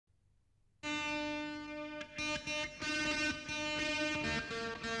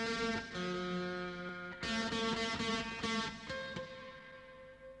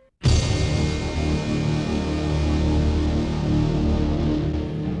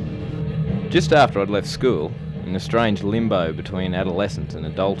Just after I'd left school, in a strange limbo between adolescence and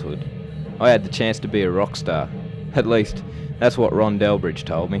adulthood, I had the chance to be a rock star. At least, that's what Ron Delbridge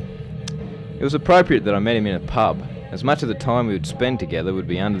told me. It was appropriate that I met him in a pub, as much of the time we would spend together would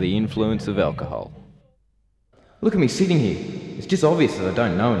be under the influence of alcohol. Look at me sitting here. It's just obvious that I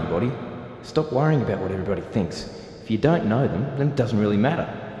don't know anybody. Stop worrying about what everybody thinks. If you don't know them, then it doesn't really matter.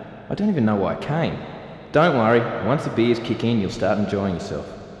 I don't even know why I came. Don't worry, once the beers kick in, you'll start enjoying yourself.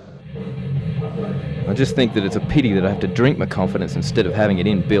 I just think that it's a pity that I have to drink my confidence instead of having it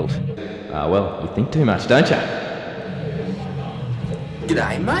inbuilt. Well, you think too much, don't you?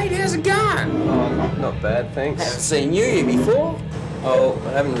 G'day mate, how's it going? Oh, not bad, thanks. Haven't seen you here before. Oh,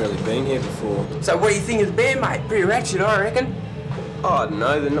 I haven't really been here before. So what do you think of the band, mate? Pretty ratchet, I reckon. Oh,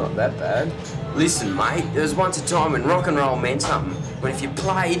 no, they're not that bad. Listen, mate, there was once a time when rock and roll meant something. When if you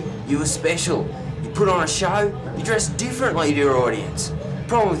played, you were special. You put on a show, you dressed differently to your audience.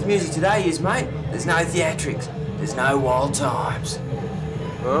 Problem with music today is, mate, there's no theatrics. There's no wild times.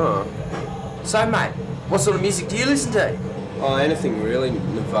 Oh. So, mate, what sort of music do you listen to? Oh, anything really.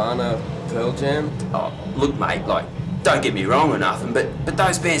 Nirvana, Pearl Jam. Oh, look, mate, like, don't get me wrong or nothing, but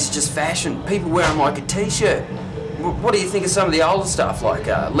those bands are just fashion. People wear them like a t-shirt. What do you think of some of the older stuff, like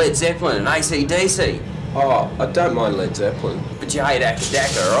Led Zeppelin and AC/DC? Oh, I don't mind Led Zeppelin. But you hate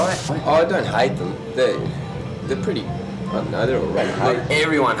Akadaka, right? Oh, I don't hate them. They're pretty, I don't know, they're all right. Look,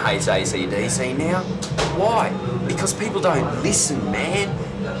 everyone hates AC/DC now. Why? Because people don't listen, man.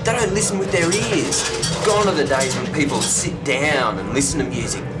 They don't listen with their ears. Gone are the days when people sit down and listen to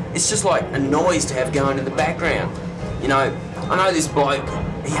music. It's just like a noise to have going in the background. You know, I know this bloke,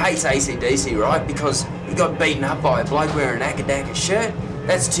 he hates AC/DC, right? Because he got beaten up by a bloke wearing an Akadaka shirt.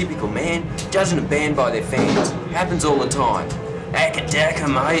 That's typical, man. Judging a band by their fans happens all the time. Akadaka,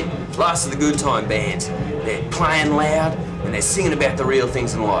 mate, last of the good time bands. They're playing loud and they're singing about the real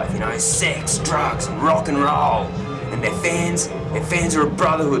things in life, you know, sex, drugs, and rock and roll. And their fans are a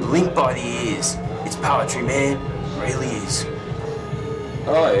brotherhood linked by the ears. It's poetry, man. It really is.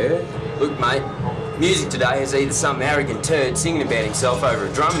 Oh, yeah? Look, mate, music today is either some arrogant turd singing about himself over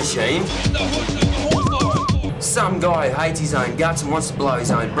a drum machine, some guy who hates his own guts and wants to blow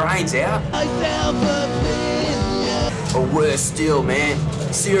his own brains out, or worse still, man,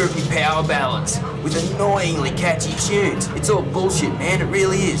 syrupy power ballads with annoyingly catchy tunes. It's all bullshit, man, it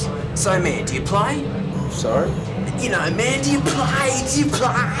really is. So, man, do you play? Sorry? You know, man, do you play? Do you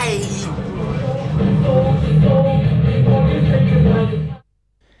play?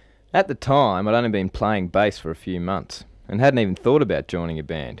 At the time, I'd only been playing bass for a few months, and hadn't even thought about joining a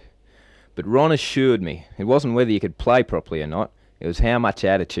band. But Ron assured me it wasn't whether you could play properly or not, it was how much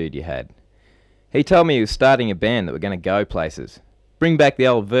attitude you had. He told me he was starting a band that were going to go places, bring back the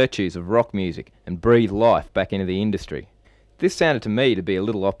old virtues of rock music, and breathe life back into the industry. This sounded to me to be a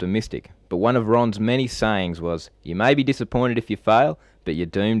little optimistic, but one of Ron's many sayings was, you may be disappointed if you fail, but you're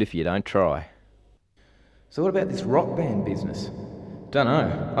doomed if you don't try. So what about this rock band business?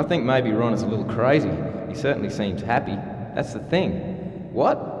 Dunno, I think maybe Ron is a little crazy. He certainly seems happy. That's the thing.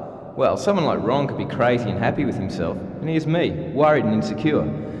 What? Well, someone like Ron could be crazy and happy with himself, and here's me, worried and insecure.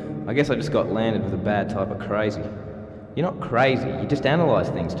 I guess I just got landed with a bad type of crazy. You're not crazy, you just analyse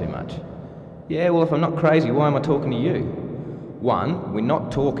things too much. Yeah, well, if I'm not crazy, why am I talking to you? One, we're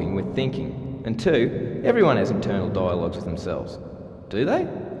not talking, we're thinking. And two, everyone has internal dialogues with themselves. Do they?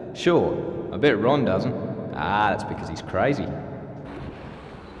 Sure. I bet Ron doesn't. Ah, that's because he's crazy.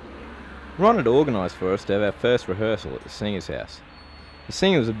 Ron had organised for us to have our first rehearsal at the singer's house. The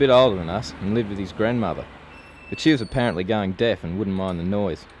singer was a bit older than us and lived with his grandmother, but she was apparently going deaf and wouldn't mind the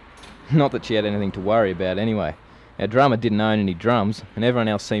noise. Not that she had anything to worry about anyway. Our drummer didn't own any drums, and everyone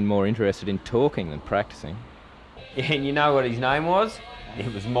else seemed more interested in talking than practising. Yeah, and you know what his name was?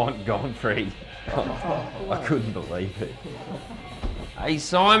 It was Montgomery. I couldn't believe it. Hey,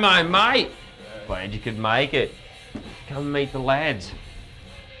 Simo, mate. Glad you could make it. Come and meet the lads.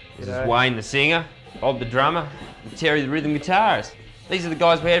 This is Wayne the singer, Bob the drummer, and Terry the rhythm guitarist. These are the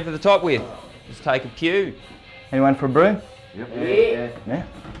guys we headed for the top with. Just take a cue. Anyone for a brew? Yep. Yeah.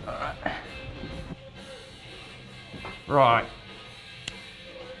 Right.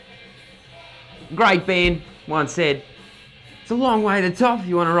 Great band once said, it's a long way to the top if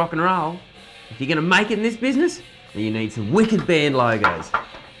you want to rock and roll. If you're going to make it in this business, then you need some wicked band logos.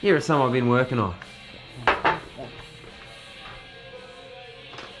 Here are some I've been working on.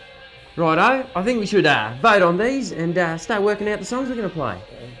 Righto, I think we should vote on these and start working out the songs we're going to play.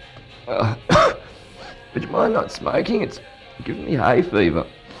 Would you mind not smoking? It's giving me hay fever.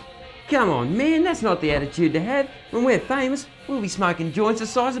 Come on, man, that's not the attitude to have. When we're famous, we'll be smoking joints the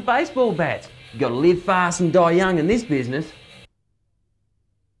size of baseball bats. You've got to live fast and die young in this business.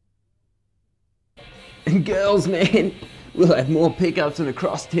 And girls, man, we'll have more pickups than a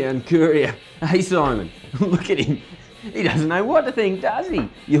crosstown courier. Hey, Simon, look at him. He doesn't know what to think, does he?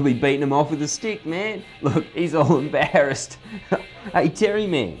 You'll be beating him off with a stick, man. Look, he's all embarrassed. Hey, Terry,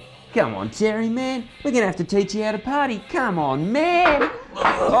 man. Come on, Terry, man. We're going to have to teach you how to party. Come on, man.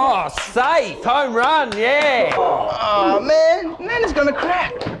 Oh, safe. Home run, yeah. Oh, man. Man is going to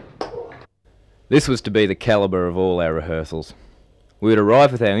crack. This was to be the calibre of all our rehearsals. We would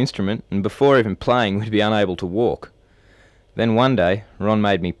arrive with our instrument, and before even playing, we'd be unable to walk. Then one day, Ron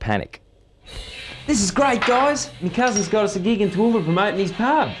made me panic. This is great, guys. My cousin's got us a gig in Toowoomba promoting his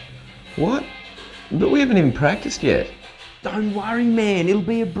pub. What? But we haven't even practiced yet. Don't worry, man. It'll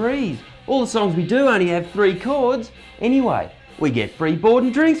be a breeze. All the songs we do only have 3 chords. Anyway, we get free board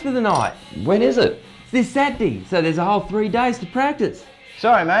and drinks for the night. When is it? It's this Saturday, so there's a whole 3 days to practice.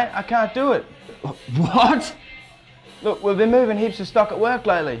 Sorry, mate. I can't do it. What? Look, we've been moving heaps of stock at work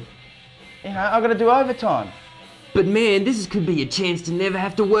lately. You know, I've got to do overtime. But man, this could be a chance to never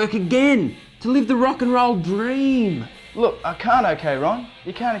have to work again. To live the rock and roll dream. Look, I can't, okay, Ron?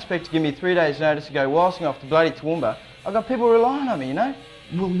 You can't expect to give me 3 days' notice to go waltzing off to bloody Toowoomba. I've got people relying on me, you know?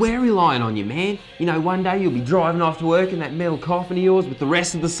 Well, we're relying on you, man. You know, one day you'll be driving off to work in that metal coffin of yours with the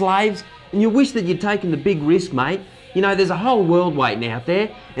rest of the slaves, and you'll wish that you'd taken the big risk, mate. You know, there's a whole world waiting out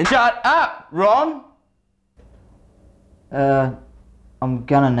there, and... Shut up, Ron! I'm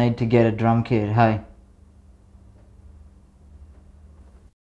gonna need to get a drum kit, hey.